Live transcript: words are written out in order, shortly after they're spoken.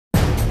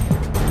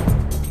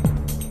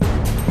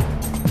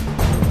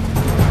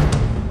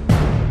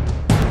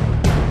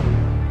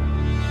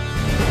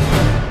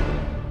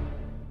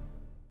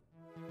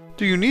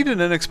Do you need an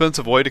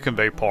inexpensive way to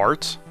convey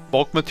parts,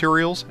 bulk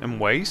materials,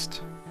 and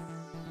waste?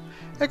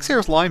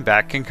 Exair's Line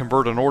Vac can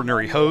convert an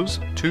ordinary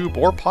hose, tube,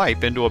 or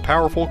pipe into a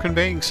powerful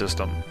conveying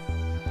system.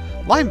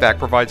 Line Vac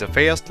provides a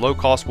fast,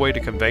 low-cost way to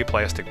convey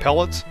plastic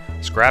pellets,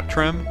 scrap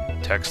trim,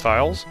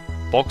 textiles,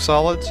 bulk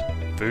solids,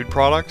 food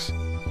products,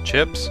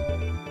 chips,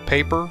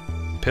 paper,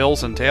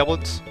 pills and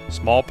tablets,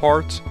 small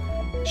parts,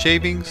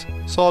 shavings,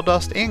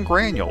 sawdust, and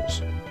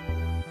granules.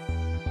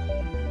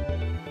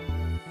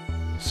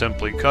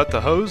 Simply cut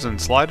the hose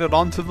and slide it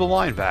onto the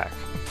Line Vac.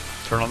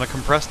 Turn on the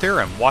compressed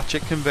air and watch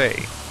it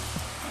convey.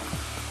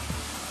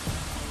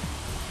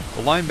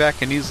 The Line Vac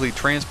can easily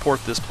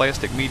transport this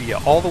plastic media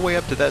all the way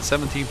up to that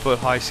 17-foot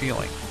high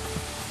ceiling,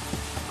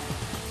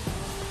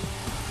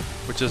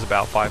 which is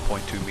about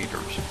 5.2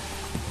 meters.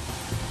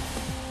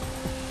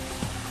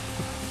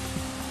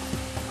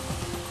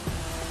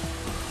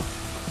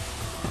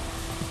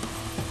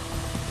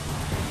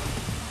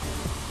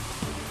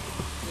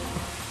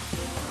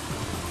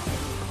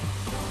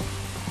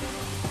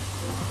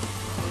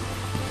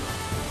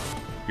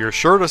 You're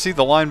sure to see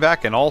the Line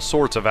Vac in all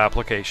sorts of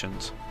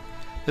applications.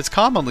 It's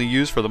commonly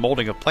used for the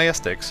molding of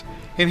plastics,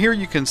 and here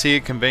you can see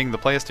it conveying the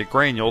plastic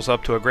granules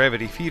up to a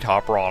gravity feed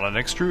hopper on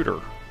an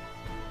extruder.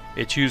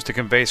 It's used to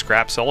convey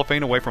scrap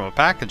cellophane away from a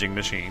packaging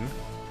machine,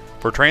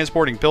 for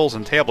transporting pills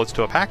and tablets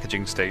to a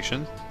packaging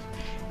station,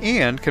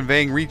 and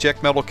conveying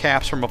reject metal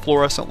caps from a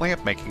fluorescent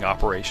lamp making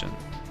operation.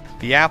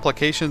 The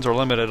applications are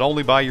limited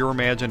only by your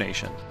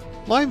imagination.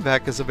 Line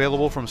Vac is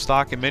available from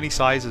stock in many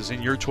sizes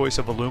in your choice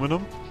of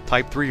aluminum,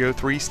 Type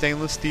 303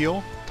 stainless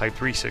steel, Type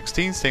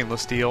 316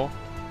 stainless steel,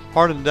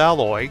 hardened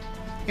alloy,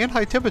 and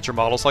high temperature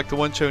models like the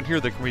one shown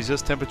here that can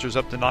resist temperatures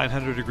up to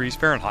 900 degrees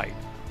Fahrenheit,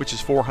 which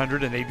is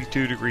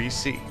 482 degrees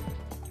C.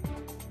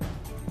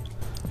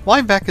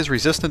 Line Vac is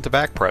resistant to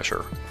back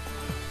pressure.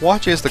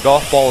 Watch as the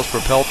golf ball is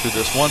propelled through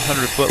this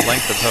 100-foot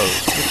length of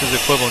hose, which is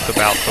equivalent to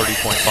about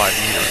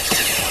 30.5 meters.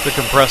 The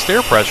compressed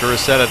air pressure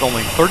is set at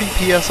only 30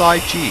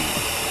 psi-G.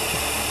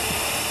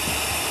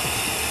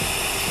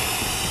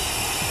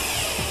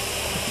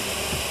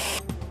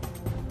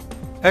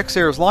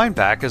 Exair's Line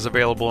Vac is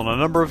available in a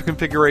number of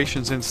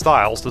configurations and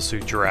styles to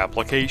suit your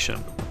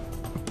application.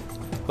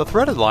 The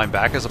threaded Line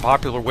Vac is a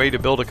popular way to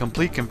build a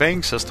complete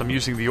conveying system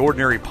using the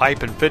ordinary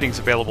pipe and fittings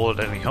available at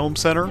any home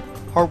center,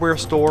 hardware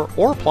store,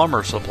 or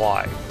plumber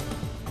supply.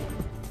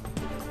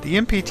 The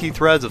MPT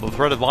threads of the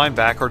threaded Line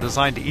Vac are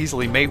designed to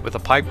easily mate with the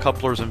pipe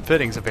couplers and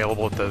fittings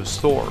available at those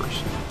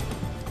stores.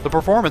 The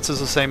performance is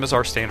the same as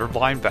our standard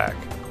Line Vac.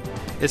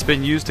 It's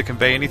been used to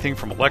convey anything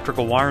from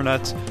electrical wire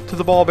nuts to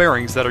the ball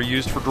bearings that are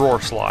used for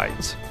drawer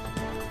slides.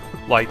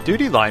 Light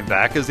duty Line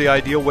Vac is the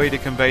ideal way to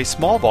convey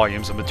small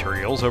volumes of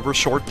materials over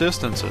short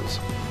distances.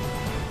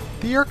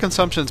 The air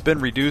consumption's been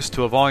reduced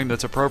to a volume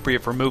that's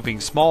appropriate for moving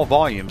small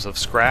volumes of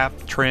scrap,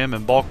 trim,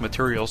 and bulk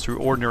materials through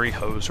ordinary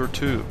hose or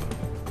tube.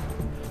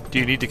 Do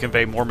you need to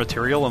convey more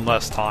material in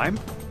less time?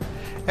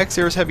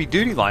 Exair's heavy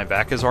duty Line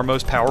Vac is our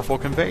most powerful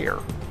conveyor.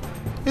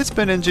 It's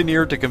been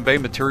engineered to convey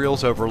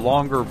materials over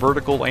longer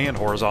vertical and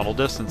horizontal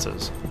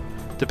distances.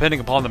 Depending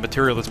upon the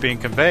material that's being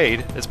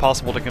conveyed, it's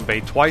possible to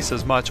convey twice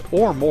as much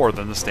or more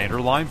than the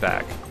standard Line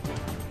Vac.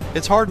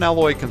 Its hardened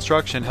alloy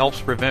construction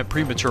helps prevent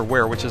premature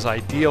wear, which is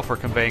ideal for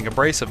conveying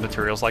abrasive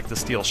materials like the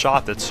steel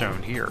shot that's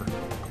shown here.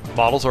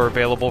 Models are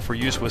available for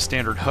use with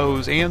standard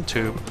hose and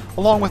tube,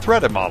 along with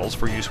threaded models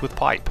for use with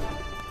pipe.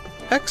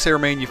 Exair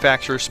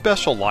manufactures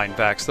special Line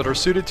Vacs that are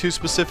suited to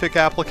specific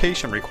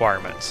application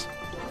requirements.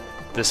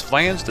 This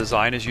flange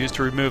design is used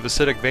to remove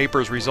acidic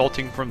vapors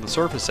resulting from the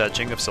surface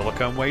etching of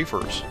silicone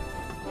wafers.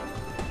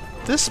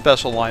 This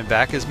special Line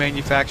Vac is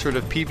manufactured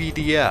of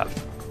PVDF,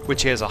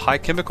 which has a high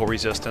chemical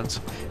resistance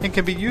and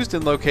can be used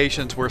in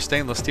locations where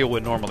stainless steel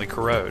would normally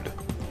corrode.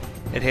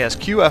 It has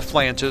QF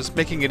flanges,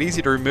 making it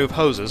easy to remove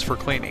hoses for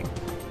cleaning.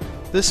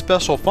 This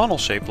special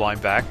funnel-shaped Line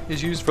Vac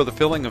is used for the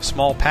filling of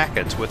small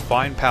packets with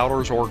fine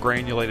powders or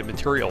granulated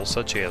materials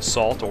such as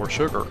salt or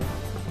sugar.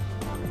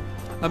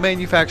 A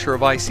manufacturer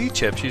of IC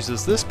chips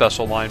uses this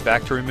special Line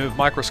Vac to remove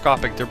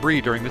microscopic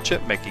debris during the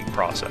chip making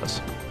process.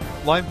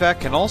 Line Vac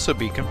can also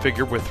be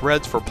configured with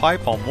threads for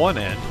pipe on one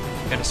end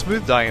and a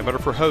smooth diameter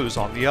for hose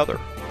on the other.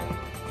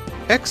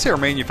 Exair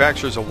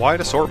manufactures a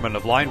wide assortment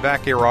of Line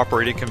Vac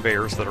air-operated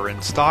conveyors that are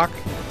in stock,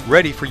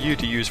 ready for you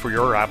to use for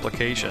your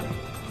application.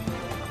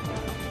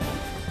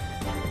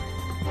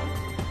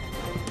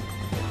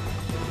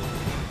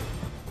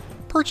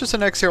 Purchase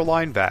an Exair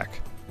Line Vac.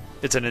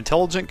 It's an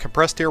intelligent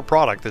compressed air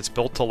product that's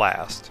built to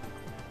last.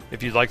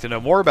 If you'd like to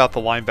know more about the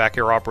Line Vac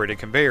air-operated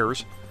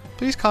conveyors,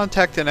 please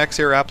contact an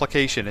Exair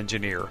application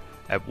engineer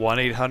at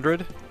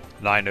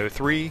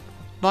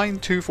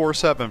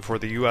 1-800-903-9247 for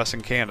the US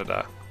and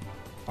Canada.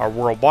 Our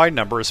worldwide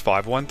number is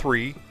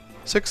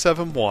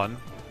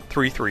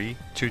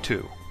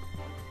 513-671-3322.